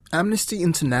Amnesty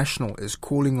International is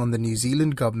calling on the New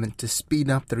Zealand government to speed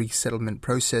up the resettlement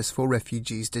process for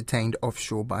refugees detained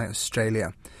offshore by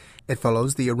Australia. It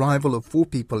follows the arrival of 4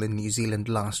 people in New Zealand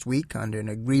last week under an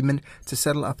agreement to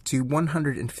settle up to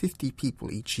 150 people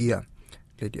each year.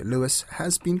 Lydia Lewis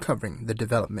has been covering the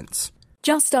developments.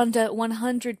 Just under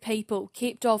 100 people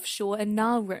kept offshore in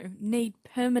Nauru need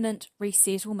permanent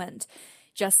resettlement.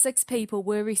 Just 6 people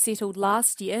were resettled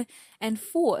last year and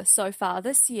 4 so far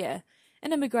this year.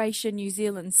 An Immigration New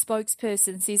Zealand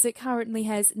spokesperson says it currently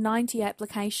has 90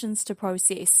 applications to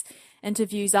process.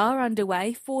 Interviews are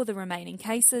underway for the remaining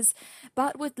cases,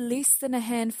 but with less than a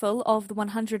handful of the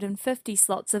 150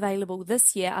 slots available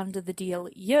this year under the deal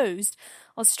used,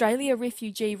 Australia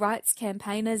refugee rights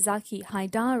campaigner Zaki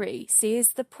Haidari says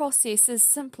the process is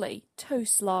simply too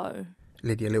slow.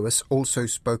 Lydia Lewis also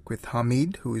spoke with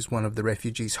Hamid, who is one of the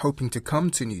refugees hoping to come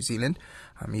to New Zealand.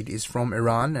 Hamid is from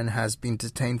Iran and has been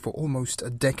detained for almost a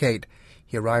decade.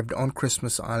 He arrived on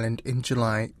Christmas Island in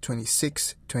July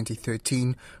 26,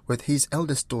 2013, with his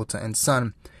eldest daughter and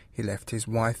son. He left his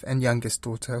wife and youngest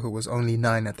daughter, who was only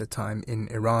 9 at the time, in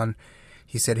Iran.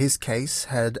 He said his case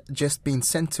had just been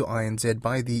sent to INZ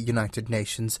by the United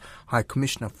Nations High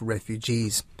Commissioner for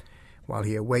Refugees. While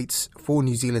he awaits for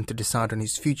New Zealand to decide on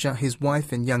his future, his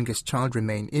wife and youngest child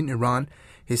remain in Iran,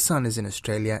 his son is in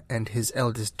Australia, and his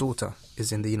eldest daughter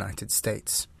is in the United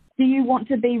States. Do you want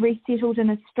to be resettled in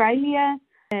Australia,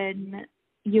 in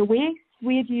US?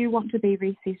 Where do you want to be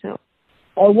resettled?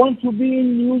 I want to be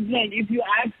in New Zealand. If you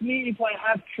ask me if I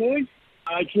have choice,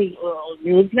 I choose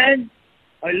New Zealand.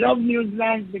 I love New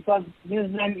Zealand because New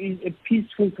Zealand is a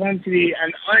peaceful country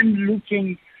and I'm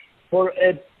looking for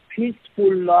a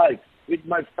peaceful life with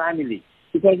my family.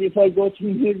 Because if I go to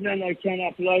New Zealand, I can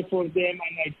apply for them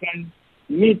and I can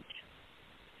meet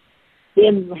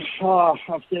them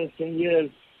after 10 years.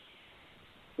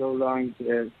 So long.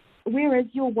 Where is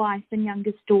your wife and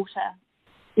youngest daughter?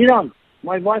 Iran.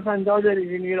 My wife and daughter is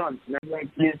in Iran.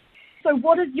 So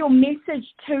what is your message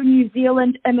to New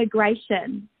Zealand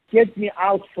immigration? Get me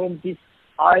out from this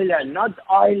island, not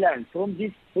island, from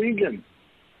this prison.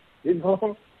 You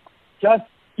know, just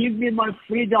give me my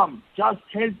freedom. Just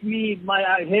help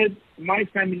my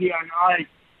family and I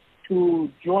to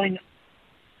join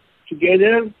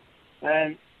together.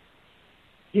 And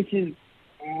this is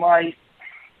my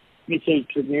message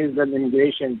to New Zealand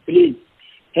immigration. Please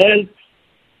help.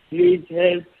 Please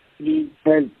help. Please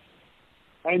help.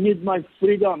 I need my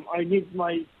freedom. I need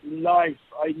my life.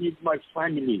 I need my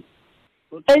family.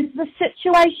 Is the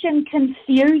situation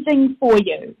confusing for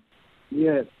you?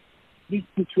 Yes. This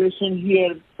situation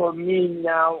here for me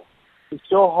now is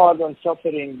so hard and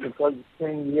suffering because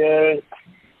 10 years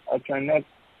I cannot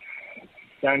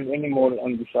stand anymore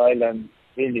on this island,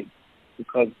 really.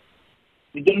 Because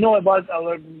we don't know about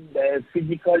our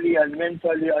physically and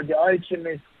mentally. The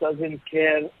IHMS doesn't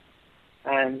care.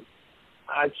 And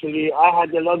actually, I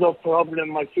had a lot of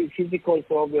problems, my physical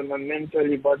problem and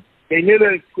mentally, but they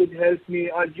never could help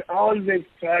me. I always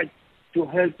tried to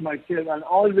help myself and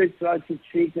always tried to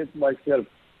treat it myself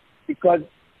because,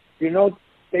 you know,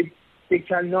 they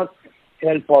cannot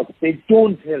help us. They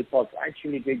don't help us.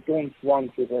 Actually, they don't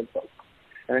want to help us.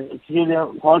 And it's really a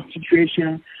hard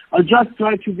situation. I just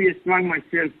try to be strong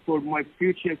myself for my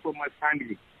future, for my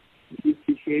family. This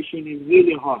situation is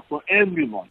really hard for everyone.